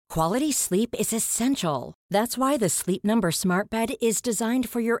Quality sleep is essential. That's why the Sleep Number Smart Bed is designed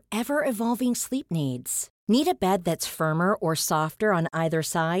for your ever-evolving sleep needs. Need a bed that's firmer or softer on either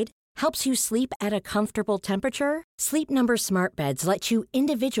side? Helps you sleep at a comfortable temperature? Sleep Number Smart Beds let you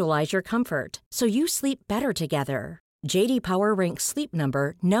individualize your comfort, so you sleep better together. J.D. Power ranks Sleep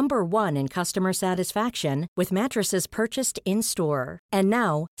Number number 1 in customer satisfaction with mattresses purchased in-store. And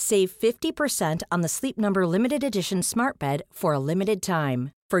now, save 50% on the Sleep Number Limited Edition Smart Bed for a limited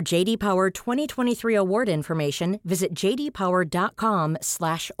time. For J.D. Power 2023 award information, visit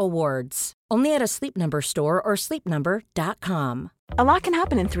jdpower.com/awards. Only at a Sleep Number store or sleepnumber.com. A lot can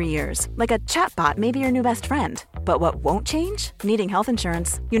happen in 3 years, like a chatbot may be your new best friend. But what won't change? Needing health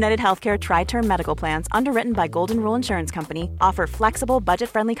insurance. United Healthcare Tri-Term Medical Plans, underwritten by Golden Rule Insurance Company, offer flexible,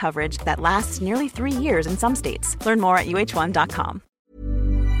 budget-friendly coverage that lasts nearly 3 years in some states. Learn more at uh1.com.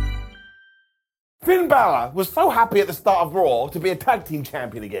 Finn Balor was so happy at the start of Raw to be a tag team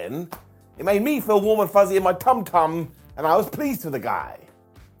champion again. It made me feel warm and fuzzy in my tum-tum, and I was pleased for the guy.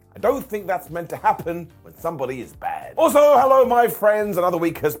 I don't think that's meant to happen when somebody is bad. Also, hello my friends, another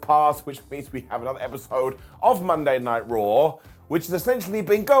week has passed, which means we have another episode of Monday Night Raw, which has essentially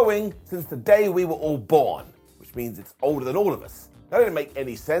been going since the day we were all born, which means it's older than all of us. That didn't make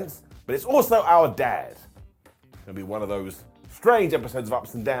any sense, but it's also our dad. It's going to be one of those strange episodes of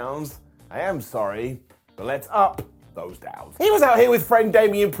ups and downs. I am sorry, but let's up those downs. He was out here with friend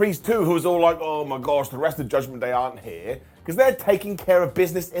Damian Priest too, who was all like, oh my gosh, the rest of Judgment Day aren't here, because they're taking care of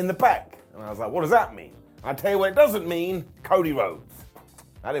business in the back. And I was like, what does that mean? And I tell you what it doesn't mean, Cody Rhodes.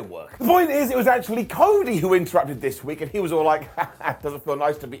 That didn't work. The point is, it was actually Cody who interrupted this week, and he was all like, it doesn't feel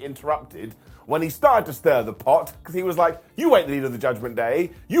nice to be interrupted, when he started to stir the pot, because he was like, you ain't the leader of the Judgment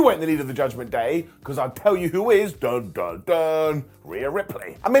Day, you ain't the leader of the Judgment Day, because I'll tell you who is, dun dun dun, Rhea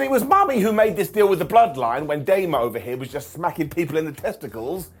Ripley. I mean, it was Mummy who made this deal with the Bloodline when Dama over here was just smacking people in the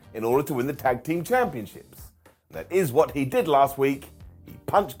testicles in order to win the tag team championships. That is what he did last week. He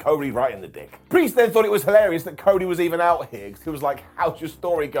punched Cody right in the dick. Priest then thought it was hilarious that Cody was even out here, because he was like, how's your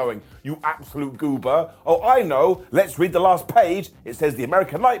story going, you absolute goober? Oh, I know. Let's read the last page. It says the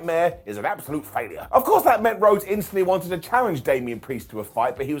American Nightmare is an absolute failure. Of course, that meant Rhodes instantly wanted to challenge Damian Priest to a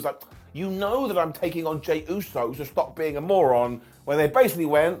fight, but he was like, you know that I'm taking on Jey Uso, so stop being a moron. When they basically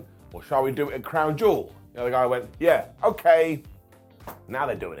went, well, shall we do it at Crown Jewel? The other guy went, yeah, okay. Now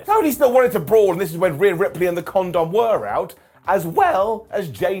they're doing it. Cody still wanted to brawl, and this is when Rhea Ripley and the Condom were out, as well as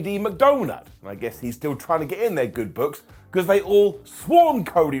JD McDonagh. And I guess he's still trying to get in their good books, because they all swarmed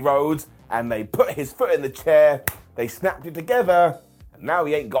Cody Rhodes, and they put his foot in the chair, they snapped it together, and now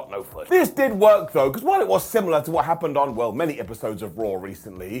he ain't got no foot. This did work though, because while it was similar to what happened on, well, many episodes of Raw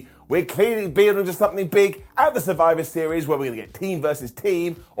recently, we're clearly building into something big at the Survivor Series, where we're going to get team versus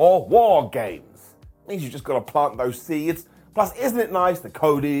team, or war games. It means you've just got to plant those seeds. Plus, isn't it nice that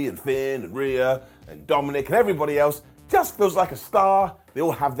Cody and Finn and Rhea and Dominic and everybody else just feels like a star? They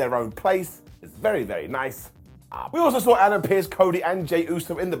all have their own place. It's very, very nice. We also saw Adam Pearce, Cody and Jey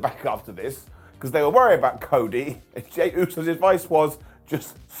Uso in the back after this, because they were worried about Cody, and Jey Uso's advice was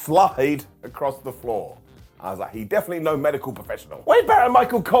just slide across the floor. I was like, he definitely no medical professional. Wade Barrett and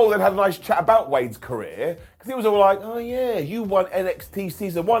Michael Cole then had a nice chat about Wade's career, because he was all like, oh yeah, you won NXT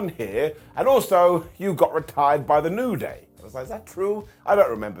Season 1 here, and also you got retired by the New Day. I was like, is that true? I don't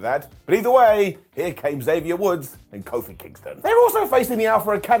remember that. But either way, here came Xavier Woods and Kofi Kingston. They were also facing the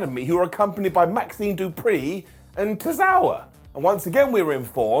Alpha Academy, who were accompanied by Maxine Dupree and Tozawa. And once again, we were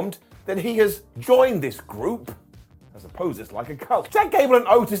informed that he has joined this group. I suppose it's like a cult. Jack Gable and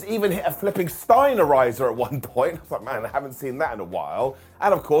Otis even hit a flipping Steinerizer at one point. I was like, man, I haven't seen that in a while.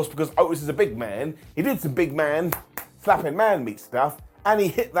 And of course, because Otis is a big man, he did some big man slapping man meat stuff, and he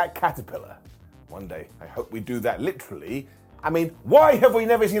hit that caterpillar. One day, I hope we do that literally. I mean, why have we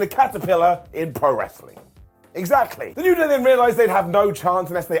never seen a caterpillar in pro wrestling? Exactly. The New Day then realised they'd have no chance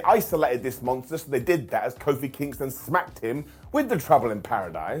unless they isolated this monster, so they did that as Kofi Kingston smacked him with the Trouble in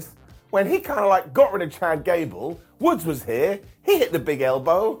Paradise. When he kind of like got rid of Chad Gable, Woods was here, he hit the big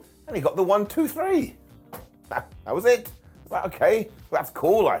elbow, and he got the 1, 2, 3. That was it. Like, okay, well, that's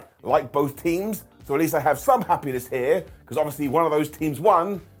cool. I like both teams, so at least I have some happiness here, because obviously one of those teams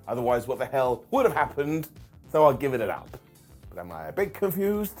won. Otherwise, what the hell would have happened? So I'll give it up. But am I a bit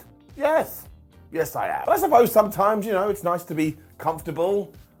confused? Yes. Yes, I am. But I suppose sometimes, you know, it's nice to be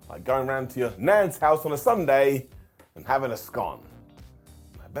comfortable, like going around to your nan's house on a Sunday and having a scone.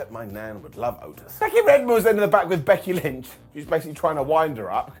 I bet my nan would love Otis. Becky Redmond was then in the back with Becky Lynch. She's basically trying to wind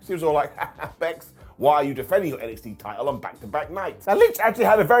her up. She was all like, Bex, Why are you defending your NXT title on back-to-back nights? Now, Lynch actually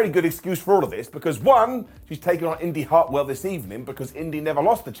had a very good excuse for all of this because, one, she's taking on Indy Hartwell this evening because Indy never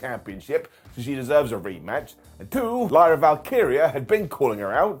lost the championship, so she deserves a rematch. And two, Lyra Valkyria had been calling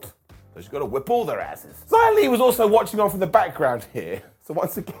her out, so she's got to whip all their asses. Xia Li was also watching on from the background here, so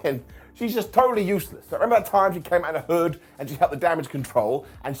once again, she's just totally useless. So remember that time she came out of the hood and she helped the Damage Control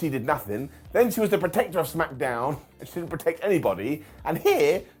and she did nothing? Then she was the protector of SmackDown and she didn't protect anybody. And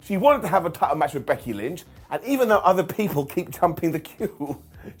here, she wanted to have a title match with Becky Lynch, and even though other people keep jumping the queue,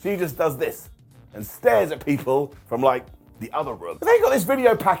 she just does this and stares at people from like the other room. They got this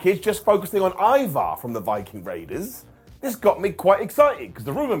video package just focusing on Ivar from the Viking Raiders. This got me quite excited because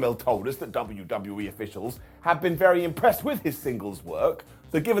the rumor mill told us that WWE officials have been very impressed with his singles work.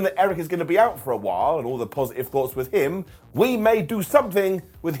 So given that Eric is going to be out for a while and all the positive thoughts with him, we may do something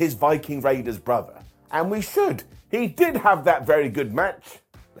with his Viking Raiders brother. And we should. He did have that very good match.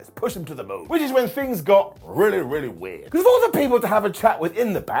 Let's push him to the moon. Which is when things got really, really weird. Because of all the people to have a chat with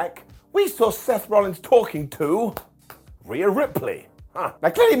in the back, we saw Seth Rollins talking to Rhea Ripley. Now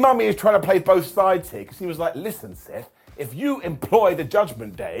clearly Mummy is trying to play both sides here because he was like, listen Seth, if you employ the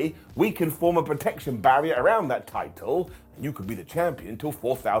Judgment Day, we can form a protection barrier around that title, and you could be the champion until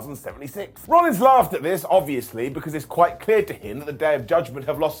 4076. Rollins laughed at this, obviously, because it's quite clear to him that the Day of Judgment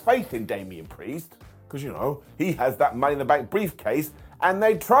have lost faith in Damian Priest, because, you know, he has that Money in the Bank briefcase, and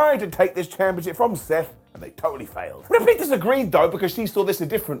they tried to take this championship from Seth, and they totally failed. Ripley disagreed though because she saw this a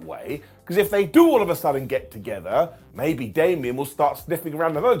different way, because if they do all of a sudden get together, maybe Damian will start sniffing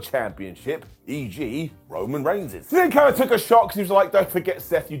around another championship, e.g. Roman Reigns'. So then kind of took a shock because he was like, don't forget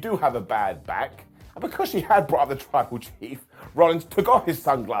Seth, you do have a bad back. And because she had brought up the Tribal Chief, Rollins took off his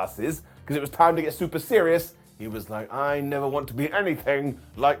sunglasses because it was time to get super serious. He was like, I never want to be anything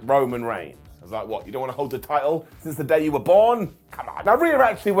like Roman Reigns. I was like, what, you don't want to hold the title since the day you were born? Come on. Now, Rhea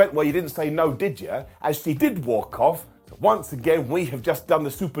actually went, well, you didn't say no, did you? As she did walk off. So once again, we have just done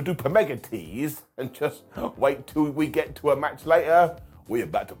the super duper mega tease. And just wait till we get to a match later. We're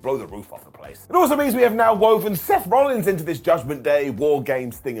about to blow the roof off the place. It also means we have now woven Seth Rollins into this Judgment Day War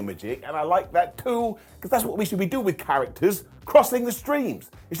Games thingamajig, and I like that too, because that's what we should be doing with characters, crossing the streams.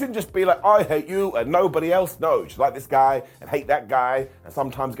 It shouldn't just be like, I hate you and nobody else knows. You should like this guy and hate that guy, and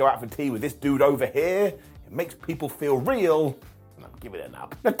sometimes go out for tea with this dude over here. It makes people feel real, and I'm giving it an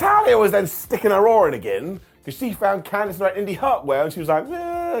up. Natalya was then sticking her oar in again, because she found Candice and Indy Hartwell, and she was like,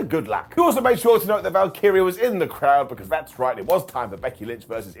 good luck. He also made sure to note that Valkyria was in the crowd, because that's right, it was time for Becky Lynch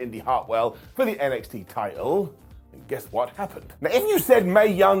versus Indy Hartwell for the NXT title. And guess what happened? Now, if you said Mae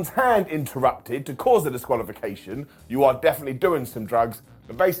Young's hand interrupted to cause the disqualification, you are definitely doing some drugs,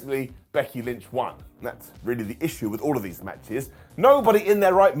 but basically, Becky Lynch won. And that's really the issue with all of these matches. Nobody in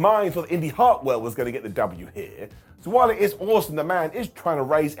their right mind thought Indy Hartwell was going to get the W here. So while it is awesome the man is trying to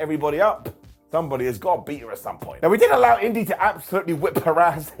raise everybody up, somebody has got to beat her at some point. Now, we did allow Indy to absolutely whip her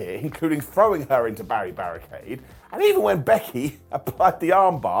ass here, including throwing her into Barry Barricade. And even when Becky applied the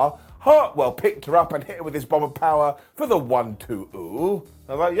armbar, Hartwell picked her up and hit her with his bomb of power for the 1-2-ooh.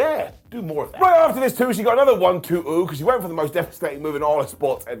 I was like, yeah, do more of that. Right after this too, she got another 1-2-ooh because she went for the most devastating move in all of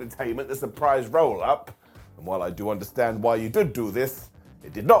sports entertainment, the surprise roll-up. And while I do understand why you did do this,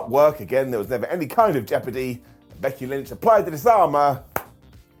 it did not work. Again, there was never any kind of jeopardy. Becky Lynch applied the disarmer.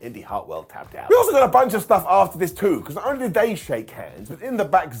 Indy Hartwell tapped out. We also got a bunch of stuff after this too, because not only did they shake hands, but in the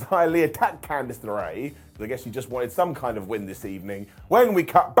back, Xia Li attacked Candice LeRae, because I guess she just wanted some kind of win this evening. When we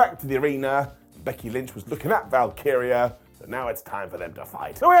cut back to the arena, Becky Lynch was looking at Valkyria, so now it's time for them to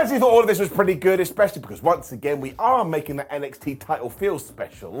fight. So we actually thought all of this was pretty good, especially because once again, we are making the NXT title feel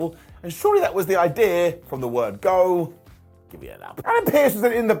special, and surely that was the idea from the word go. Give me an up. Adam Pearce was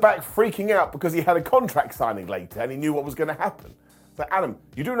then in the back freaking out because he had a contract signing later and he knew what was going to happen. So Adam,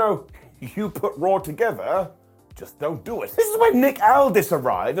 you do know you put Raw together, just don't do it. This is when Nick Aldis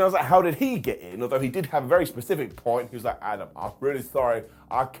arrived, and I was like, how did he get in? Although he did have a very specific point. He was like, Adam, I'm really sorry.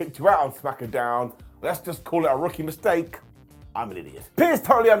 I kicked you out on SmackDown. Let's just call it a rookie mistake. I'm an idiot. Pearce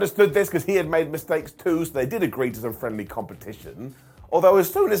totally understood this because he had made mistakes too, so they did agree to some friendly competition. Although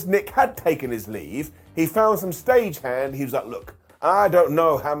as soon as Nick had taken his leave, he found some stagehand. He was like, look, I don't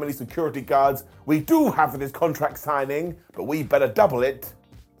know how many security guards we do have for this contract signing, but we better double it.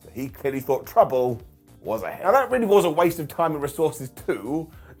 So he clearly thought trouble was ahead. Now that really was a waste of time and resources too,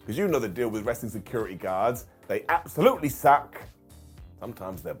 because you know the deal with wrestling security guards. They absolutely suck.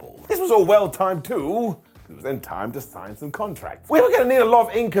 Sometimes they're balls. This was all well timed too. It was then time to sign some contracts. We were going to need a lot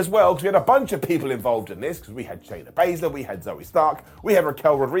of ink as well, because we had a bunch of people involved in this, because we had Shayna Baszler, we had Zoe Stark, we had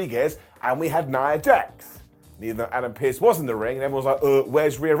Raquel Rodriguez, and we had Nia Jax. Even though Adam Pearce was in the ring, and everyone was like,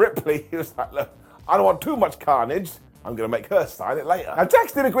 where's Rhea Ripley? He was like, look, I don't want too much carnage. I'm going to make her sign it later. Now,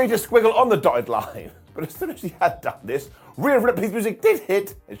 Jax did agree to squiggle on the dotted line, but as soon as she had done this, Rhea Ripley's music did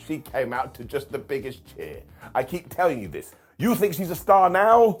hit, and she came out to just the biggest cheer. I keep telling you this. You think she's a star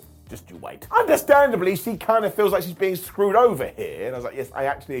now? Just you wait. Understandably, she kind of feels like she's being screwed over here, and I was like, yes, I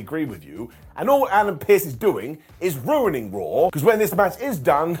actually agree with you. And all Adam Pearce is doing is ruining Raw, because when this match is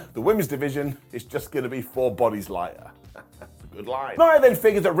done, the women's division is just going to be 4 bodies lighter. Good line. Nia then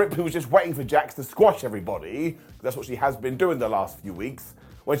figured that Ripley was just waiting for Jax to squash everybody. That's what she has been doing the last few weeks.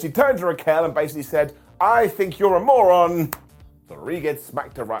 When she turned to Raquel and basically said, I think you're a moron. So Rodriguez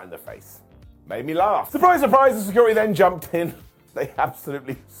smacked her right in the face. Made me laugh. Surprise, surprise, the security then jumped in. They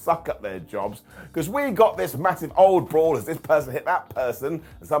absolutely suck at their jobs because we got this massive old brawl as this person hit that person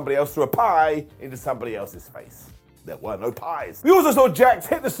and somebody else threw a pie into somebody else's face. There were no pies. We also saw Jax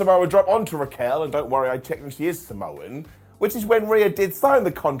hit the Samoa drop onto Raquel, and don't worry, I checked and she is Samoan, which is when Rhea did sign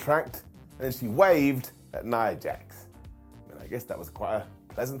the contract, and then she waved at Nia Jax. And I guess that was quite a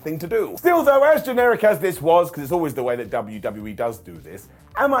pleasant thing to do. Still though, as generic as this was, because it's always the way that WWE does do this,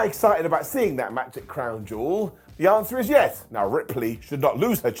 am I excited about seeing that match at Crown Jewel? The answer is yes. Now Ripley should not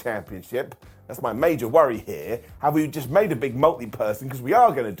lose her championship. That's my major worry here. Have we just made a big multi-person, because we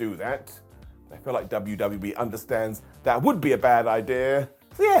are going to do that. I feel like WWE understands that would be a bad idea.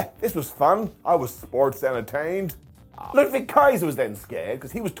 So yeah, this was fun. I was sports entertained. Ludwig Kaiser was then scared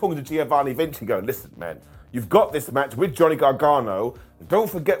because he was talking to Giovanni Vinci going, listen, man, you've got this match with Johnny Gargano. And don't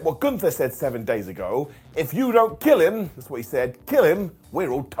forget what Gunther said 7 days ago. If you don't kill him, that's what he said, kill him, we're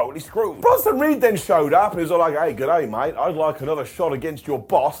all totally screwed. Bronson Reed then showed up and he was all like, hey, good day, mate. I'd like another shot against your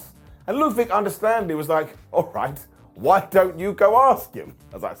boss. And Ludwig understandably was like, all right, why don't you go ask him?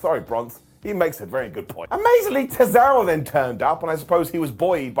 I was like, sorry, Bronson. He makes a very good point. Amazingly, Tozawa then turned up, and I suppose he was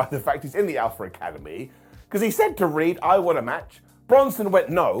buoyed by the fact he's in the Alpha Academy, because he said to Reed, I want a match. Bronson went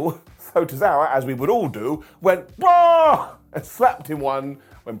no, so Tozawa, as we would all do, went, wah, and slapped him one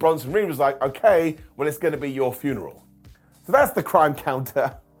when Bronson Reed was like, okay, well, it's going to be your funeral. So that's the crime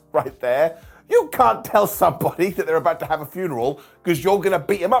counter right there. You can't tell somebody that they're about to have a funeral because you're going to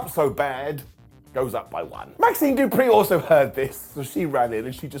beat him up so bad. Goes up by 1. Maxine Dupree also heard this, so she ran in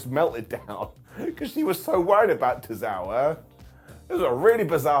and she just melted down because she was so worried about Tozawa. It was a really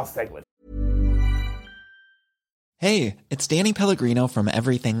bizarre segment. Hey, it's Danny Pellegrino from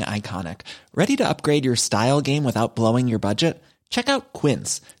Everything Iconic. Ready to upgrade your style game without blowing your budget? Check out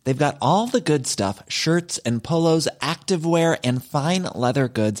Quince. They've got all the good stuff, shirts and polos, activewear, and fine leather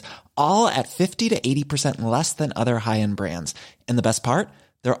goods, all at 50 to 80% less than other high-end brands. And the best part?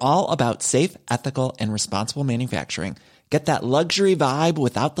 They're all about safe, ethical, and responsible manufacturing. Get that luxury vibe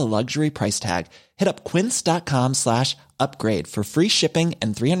without the luxury price tag. Hit up quince.com/upgrade for free shipping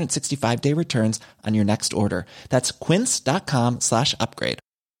and 365-day returns on your next order. That's quince.com/upgrade.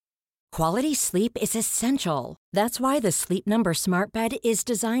 Quality sleep is essential. That's why the Sleep Number Smart Bed is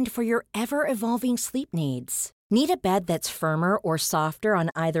designed for your ever-evolving sleep needs. Need a bed that's firmer or softer on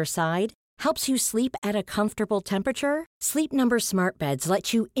either side? Helps you sleep at a comfortable temperature? Sleep Number Smart Beds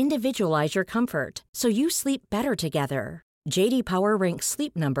let you individualize your comfort so you sleep better together. J.D. Power ranks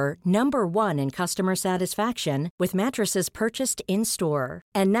Sleep Number number 1 in customer satisfaction with mattresses purchased in-store.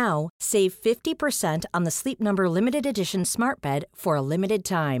 And now, save 50% on the Sleep Number Limited Edition Smart Bed for a limited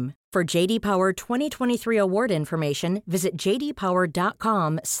time. For J.D. Power 2023 award information, visit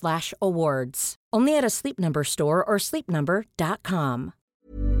jdpower.com/awards. Only at a Sleep Number store or sleepnumber.com.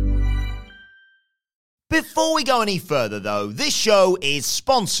 Before we go any further, though, this show is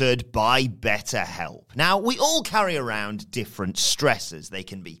sponsored by BetterHelp. Now, we all carry around different stressors. They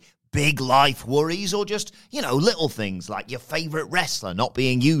can be big life worries or just, little things like your favorite wrestler not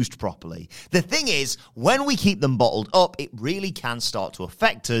being used properly. The thing is, when we keep them bottled up, it really can start to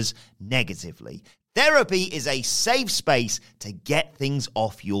affect us negatively. Therapy is a safe space to get things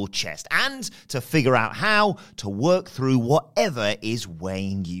off your chest and to figure out how to work through whatever is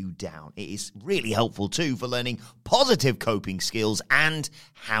weighing you down. It is really helpful too for learning positive coping skills and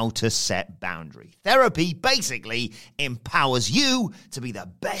how to set boundaries. Therapy basically empowers you to be the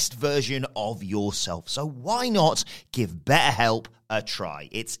best version of yourself. So why not give BetterHelp a try?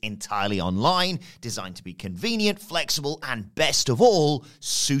 It's entirely online, designed to be convenient, flexible, and best of all,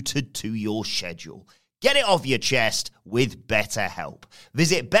 suited to your schedule. Get it off your chest with BetterHelp.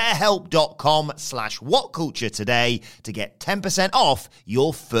 Visit betterhelp.com/whatculture today to get 10% off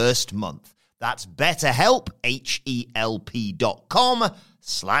your first month. That's BetterHelp,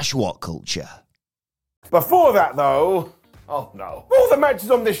 HELP.com/whatculture. Before that, though, oh no. All the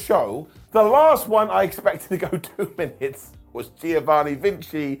matches on this show, the last one I expected to go 2 minutes was Giovanni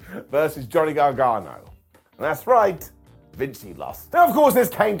Vinci versus Johnny Gargano. And that's right, Vinci lost. Now, of course, this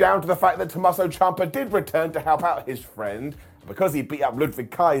came down to the fact that Tommaso Ciampa did return to help out his friend. Because he beat up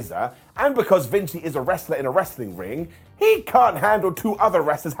Ludwig Kaiser, and because Vinci is a wrestler in a wrestling ring, he can't handle two other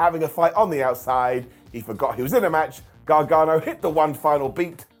wrestlers having a fight on the outside. He forgot he was in a match. Gargano hit the one final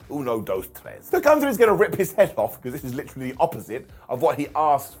beat. Uno, dos, tres. So Gunther is going to rip his head off, because this is literally the opposite of what he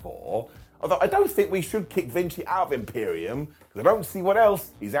asked for. Although I don't think we should kick Vinci out of Imperium, because I don't see what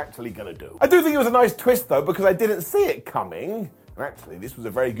else he's actually going to do. I do think it was a nice twist, though, because I didn't see it coming. And actually, this was a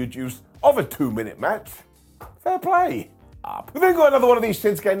very good use of a 2-minute match. Fair play. We've then got another one of these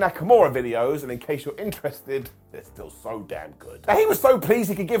Shinsuke Nakamura videos, and in case you're interested, they're still so damn good. Now, he was so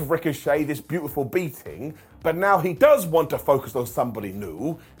pleased he could give Ricochet this beautiful beating, but now he does want to focus on somebody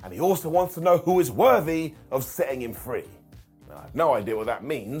new, and he also wants to know who is worthy of setting him free. Now, I have no idea what that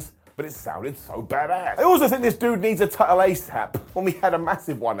means, but it sounded so badass. I also think this dude needs a title ASAP when we had a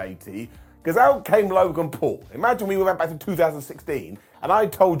massive 180, because out came Logan Paul. Imagine we went back to 2016, and I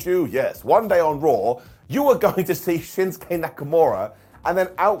told you, yes, one day on Raw, you were going to see Shinsuke Nakamura, and then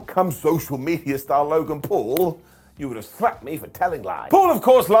out comes social media star Logan Paul. You would have slapped me for telling lies. Paul, of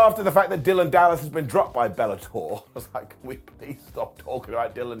course, laughed at the fact that Dylan Dallas has been dropped by Bellator. I was like, can we please stop talking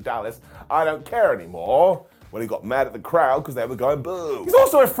about Dylan Dallas? I don't care anymore. When he got mad at the crowd because they were going boo. He's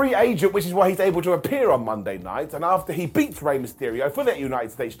also a free agent, which is why he's able to appear on Monday nights. And after he beats Rey Mysterio for that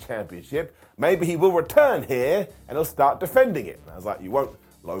United States Championship, maybe he will return here and he'll start defending it. And I was like, you won't,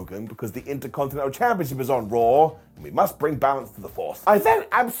 Logan, because the Intercontinental Championship is on Raw, and we must bring balance to the force. I then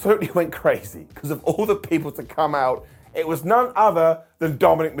absolutely went crazy because of all the people to come out. It was none other than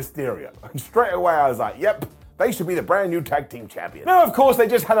Dominic Mysterio. And straight away I was like, yep, they should be the brand new tag team champions. Now, of course, they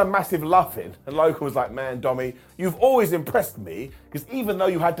just had a massive laugh-in, and Logan was like, man, Dommy, you've always impressed me, because even though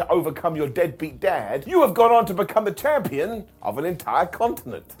you had to overcome your deadbeat dad, you have gone on to become the champion of an entire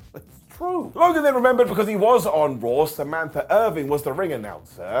continent. It's true. Logan then remembered because he was on Raw, Samantha Irving was the ring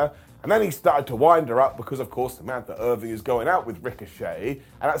announcer, and then he started to wind her up because, of course, Samantha Irving is going out with Ricochet,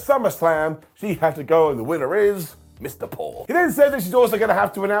 and at SummerSlam, she had to go, and the winner is Mr. Paul. He then said that she's also going to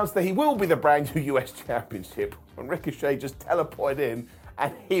have to announce that he will be the brand new US Championship when Ricochet just teleported in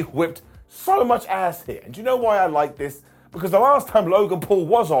and he whipped so much ass here. And do you know why I like this? Because the last time Logan Paul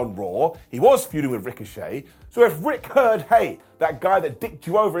was on Raw, he was feuding with Ricochet. So if Rick heard, hey, that guy that dicked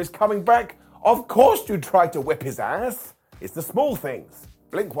you over is coming back, of course you'd try to whip his ass. It's the small things.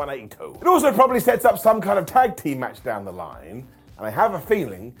 Blink 182. It also probably sets up some kind of tag team match down the line. And I have a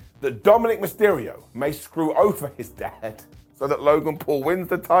feeling that Dominic Mysterio may screw over his dad so that Logan Paul wins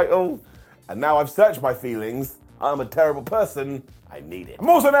the title. And now I've searched my feelings. I'm a terrible person. I need it.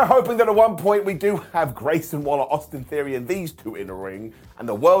 I'm also now hoping that at one point we do have Grayson Waller, Austin Theory, and these two in a ring, and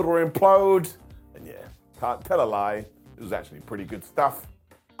the world will implode. And yeah, can't tell a lie. This was actually pretty good stuff.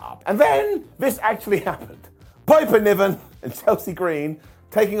 And then this actually happened. Piper Niven and Chelsea Green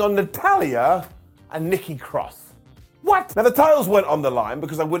taking on Natalya and Nikki Cross. What? Now, the titles weren't on the line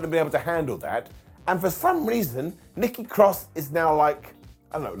because I wouldn't have been able to handle that. And for some reason, Nikki Cross is now like,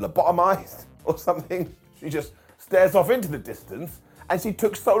 I don't know, lobotomized or something. She just stares off into the distance, and she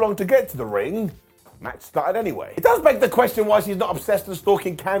took so long to get to the ring. Match started anyway. It does beg the question why she's not obsessed and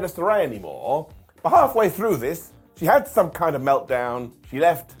stalking Candice LeRae anymore. But halfway through this, she had some kind of meltdown. She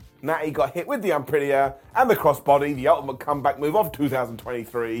left. Natty got hit with the Unprettier and the crossbody, the ultimate comeback move of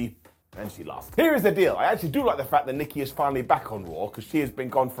 2023. And she lost. Here is the deal. I actually do like the fact that Nikki is finally back on Raw because she has been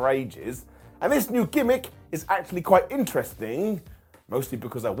gone for ages. And this new gimmick is actually quite interesting, mostly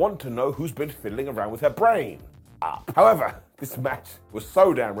because I want to know who's been fiddling around with her brain. However, this match was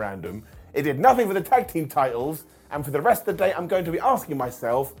so damn random. It did nothing for the tag team titles, and for the rest of the day I'm going to be asking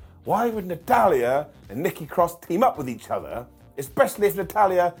myself, why would Natalya and Nikki Cross team up with each other? Especially if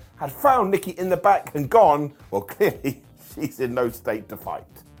Natalya had found Nikki in the back and gone, well, clearly she's in no state to fight.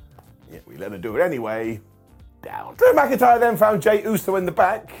 Yeah, we let her do it anyway. Down. So McIntyre then found Jey Uso in the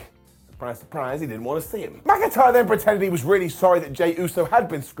back. Surprise, surprise, he didn't want to see him. McIntyre then pretended he was really sorry that Jey Uso had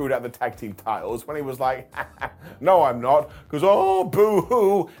been screwed out of the tag team titles when he was like, no, I'm not, because oh,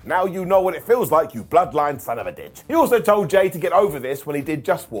 boo-hoo, now you know what it feels like, you bloodline son of a bitch. He also told Jey to get over this when he did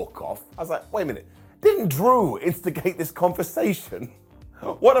just walk off. I was like, wait a minute, didn't Drew instigate this conversation?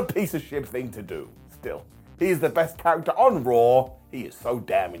 What a piece of shit thing to do, still. He is the best character on Raw. He is so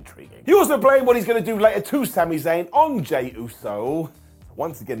damn intriguing. He also blamed what he's going to do later to Sami Zayn on Jey Uso.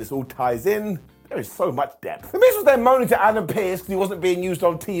 Once again, this all ties in. There is so much depth. The Miz was then moaning to Adam Pearce because he wasn't being used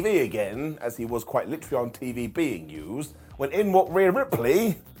on TV again, as he was quite literally on TV being used, when in walked Rhea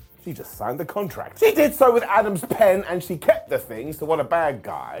Ripley. She just signed the contract. She did so with Adam's pen, and she kept the thing, so what a bad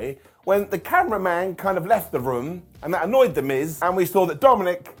guy. When the cameraman kind of left the room, and that annoyed The Miz, and we saw that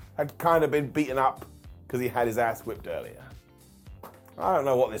Dominic had kind of been beaten up, because he had his ass whipped earlier. I don't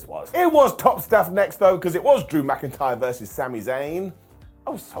know what this was. It was top stuff next though, because it was Drew McIntyre versus Sami Zayn.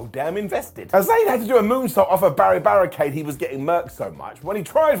 I was so damn invested. As Zayn had to do a moonsault off a barricade, he was getting murked so much. When he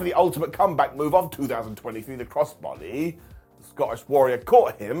tried for the ultimate comeback move of 2023, the crossbody, the Scottish Warrior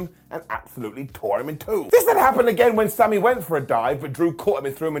caught him and absolutely tore him in two. This then happened again when Sami went for a dive, but Drew caught him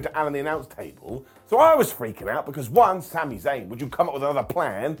and threw him into Alan on the announce table. So I was freaking out because one, Sami Zayn, would you come up with another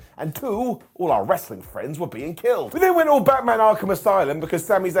plan? And two, all our wrestling friends were being killed. We then went all Batman Arkham Asylum because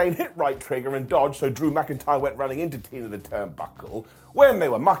Sami Zayn hit right trigger and dodged, so Drew McIntyre went running into Tina the Turnbuckle. When they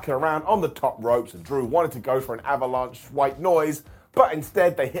were mucking around on the top ropes and Drew wanted to go for an avalanche white noise, but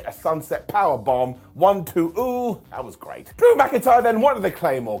instead they hit a sunset power bomb. 1, 2, ooh, that was great. Drew McIntyre then wanted the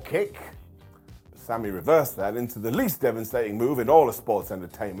Claymore kick. Sami reversed that into the least devastating move in all of sports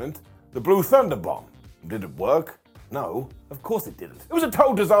entertainment, the Blue Thunder Bomb. Did it work? No, of course it didn't. It was a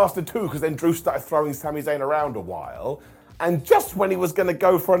total disaster too, because then Drew started throwing Sami Zayn around a while, and just when he was going to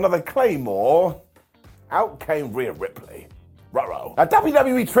go for another Claymore, out came Rhea Ripley. Ruh-roh. Now,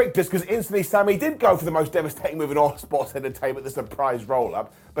 WWE tricked us because instantly Sami did go for the most devastating move in all sports entertainment, the surprise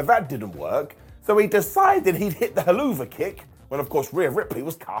roll-up, but that didn't work. So he decided he'd hit the Helluva kick, when of course Rhea Ripley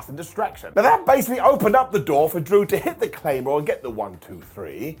was casting distraction. Now that basically opened up the door for Drew to hit the Claymore and get the 1, 2,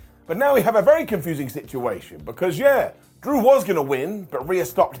 3. But now we have a very confusing situation because yeah, Drew was going to win, but Rhea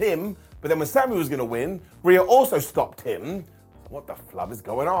stopped him. But then when Sami was going to win, Rhea also stopped him. What the flub is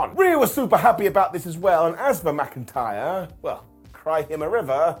going on? Rhea was super happy about this as well, and as for McIntyre, well, cry him a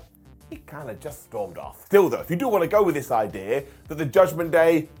river, he kind of just stormed off. Still though, if you do want to go with this idea that the Judgment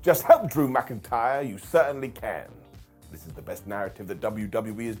Day just helped Drew McIntyre, you certainly can. This is the best narrative that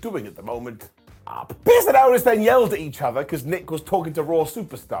WWE is doing at the moment. Up. Pierce and Aldis then yelled at each other because Nick was talking to Raw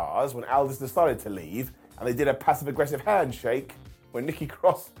superstars when Aldis decided to leave, and they did a passive-aggressive handshake when Nikki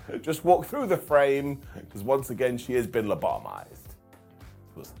Cross just walked through the frame because once again she has been lobotomized.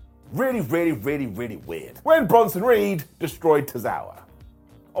 It was really weird. When Bronson Reed destroyed Tozawa.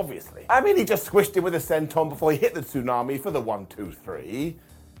 Obviously. I mean, he just squished him with a senton before he hit the tsunami for the 1, 2, 3.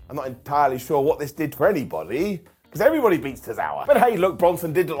 I'm not entirely sure what this did for anybody, because everybody beats Tozawa. But hey, look,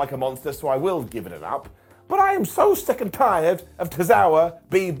 Bronson did look like a monster, so I will give it an up. But I am so sick and tired of Tozawa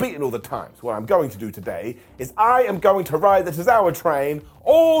being beaten all the time. So what I'm going to do today is I am going to ride the Tozawa train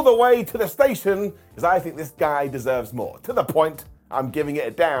all the way to the station, because I think this guy deserves more. To the point, I'm giving it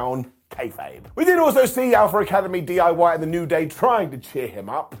a down kayfabe. We did also see Alpha Academy, DIY, and the New Day trying to cheer him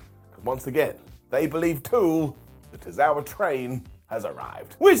up. Because once again, they believe too, the Tozawa train has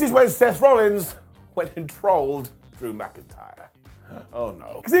arrived. Which is when Seth Rollins went and trolled Drew McIntyre. Oh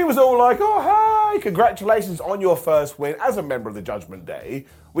no. Because he was all like, oh hey, congratulations on your first win as a member of the Judgment Day.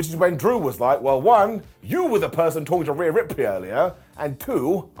 Which is when Drew was like, well, one, you were the person talking to Rhea Ripley earlier. And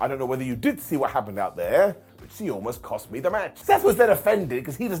two, I don't know whether you did see what happened out there, but she almost cost me the match. Seth was then offended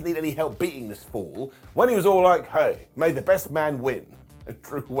because he doesn't need any help beating this fool. When he was all like, hey, may the best man win. And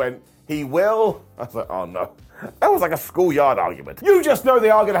Drew went, he will? I was like, oh no. That was like a schoolyard argument. You just know they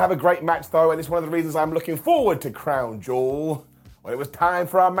are going to have a great match though, and it's one of the reasons I'm looking forward to Crown Jewel. When it was time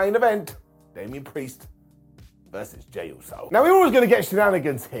for our main event, Damian Priest versus Jey Uso. Now we're always going to get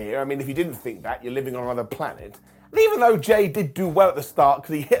shenanigans here. I mean, if you didn't think that, you're living on another planet. And even though Jey did do well at the start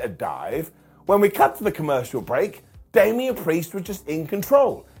because he hit a dive, when we cut to the commercial break, Damian Priest was just in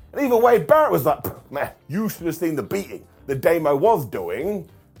control. And even Wade Barrett was like, man, you should have seen the beating that Damo was doing.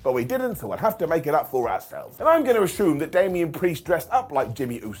 But we didn't, so we'll have to make it up for ourselves. And I'm going to assume that Damian Priest dressed up like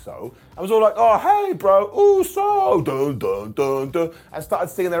Jimmy Uso. I was all like, oh, hey, bro, Uso, dun, dun, dun, dun, and started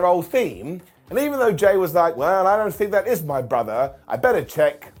singing their old theme. And even though Jey was like, well, I don't think that is my brother, I better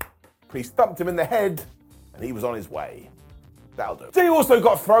check, Priest thumped him in the head, and he was on his way. That'll do. Jey also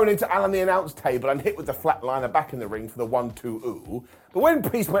got thrown into Alan the announce table and hit with the flatliner back in the ring for the 1, 2, ooh. But when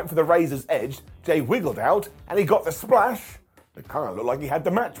Priest went for the razor's edge, Jey wiggled out, and he got the splash. It kind of looked like he had the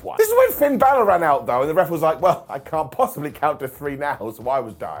match won. This is when Finn Balor ran out though, and the ref was like, well, I can't possibly count to 3 now, so I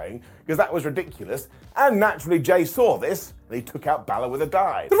was dying, because that was ridiculous. And naturally, Jey saw this, and he took out Balor with a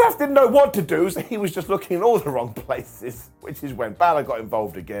dive. The ref didn't know what to do, so he was just looking in all the wrong places, which is when Balor got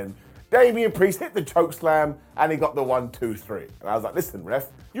involved again. Damian Priest hit the chokeslam, and he got the 1, 2, 3. And I was like, listen, ref,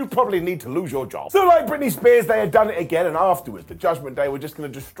 you probably need to lose your job. So like Britney Spears, they had done it again, and afterwards, the Judgment Day were just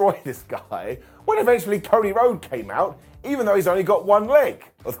going to destroy this guy. When eventually Cody Rhodes came out, even though he's only got 1 leg.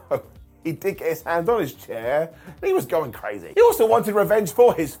 Although he did get his hands on his chair, and he was going crazy. He also wanted revenge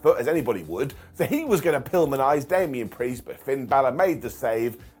for his foot, as anybody would, so he was going to Pillmanize Damian Priest, but Finn Balor made the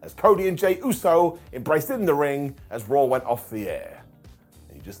save as Cody and Jey Uso embraced in the ring as Raw went off the air.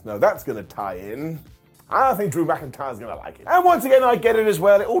 And you just know that's going to tie in I think Drew McIntyre's going to like it. And once again, I get it as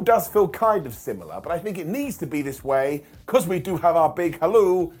well. It all does feel kind of similar, but I think it needs to be this way because we do have our big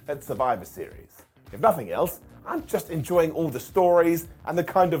halloo at Survivor Series. If nothing else, I'm just enjoying all the stories and the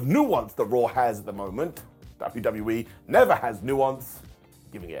kind of nuance that Raw has at the moment. WWE never has nuance.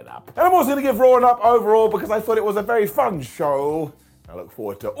 Giving it an up. And I'm also going to give Raw an up overall because I thought it was a very fun show. I look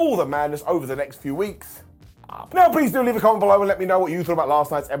forward to all the madness over the next few weeks. Now, please do leave a comment below and let me know what you thought about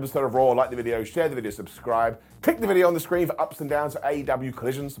last night's episode of Raw. Like the video, share the video, subscribe. Click the video on the screen for ups and downs for AEW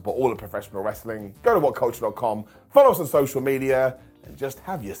Collisions, support all of professional wrestling. Go to whatculture.com, follow us on social media, and just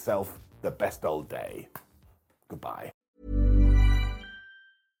have yourself the best old day. Goodbye.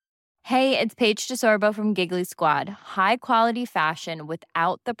 Hey, it's Paige DeSorbo from Giggly Squad. High quality fashion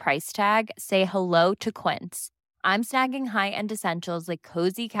without the price tag. Say hello to Quince. I'm snagging high-end essentials like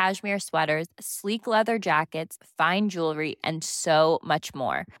cozy cashmere sweaters, sleek leather jackets, fine jewelry, and so much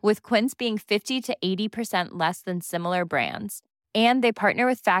more. With Quince being 50 to 80% less than similar brands. And they partner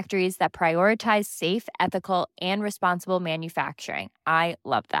with factories that prioritize safe, ethical, and responsible manufacturing. I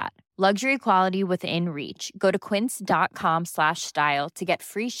love that. Luxury quality within reach. Go to quince.com/style to get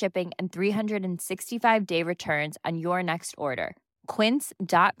free shipping and 365-day returns on your next order.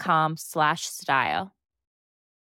 Quince.com/style.